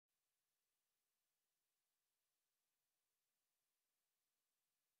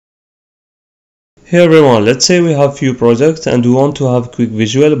Hey everyone, let's say we have few projects and we want to have quick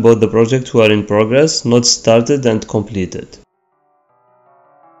visual about the project who are in progress, not started and completed.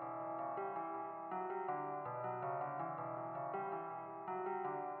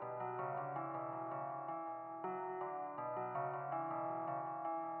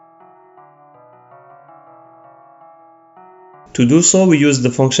 To do so, we use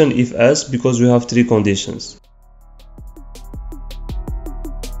the function IFS because we have three conditions.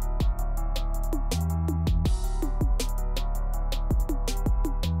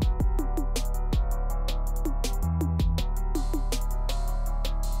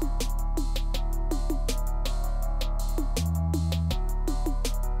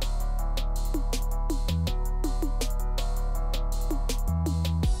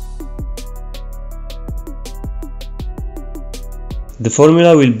 The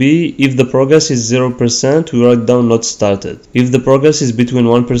formula will be, if the progress is 0%, we write down not started. If the progress is between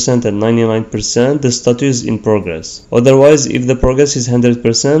 1% and 99%, the status is in progress. Otherwise, if the progress is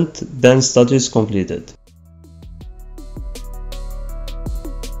 100%, then status is completed.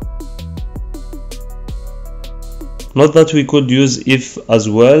 Not that we could use if as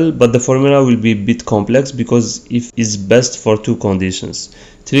well, but the formula will be a bit complex because if is best for two conditions.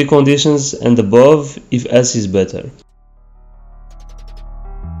 Three conditions and above, if S is better.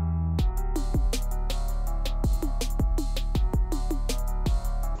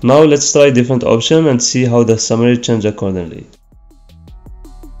 Now let's try different option and see how the summary change accordingly.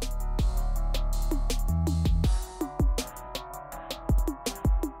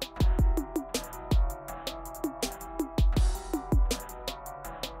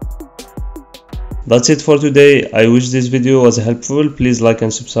 That's it for today. I wish this video was helpful. Please like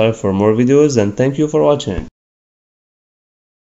and subscribe for more videos, and thank you for watching.